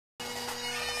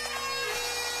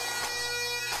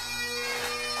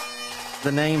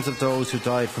The names of those who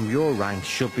died from your ranks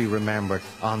should be remembered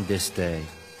on this day.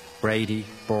 Brady,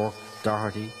 Burke,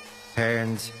 Doherty,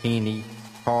 Hearns, Heaney,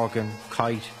 Horgan,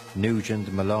 Kite,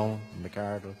 Nugent, Malone,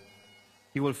 McArdle.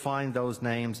 You will find those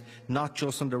names not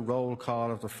just on the roll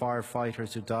call of the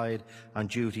firefighters who died on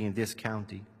duty in this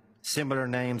county. Similar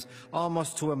names,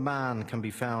 almost to a man, can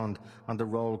be found on the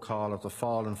roll call of the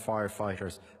fallen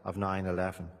firefighters of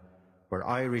 9/11. Where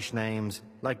Irish names,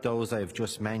 like those I have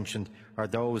just mentioned, or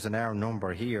those in our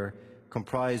number here,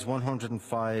 comprise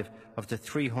 105 of the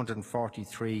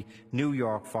 343 New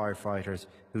York firefighters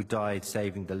who died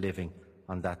saving the living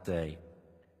on that day.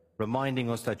 Reminding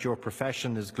us that your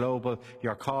profession is global,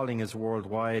 your calling is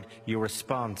worldwide, your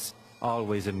response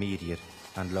always immediate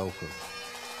and local.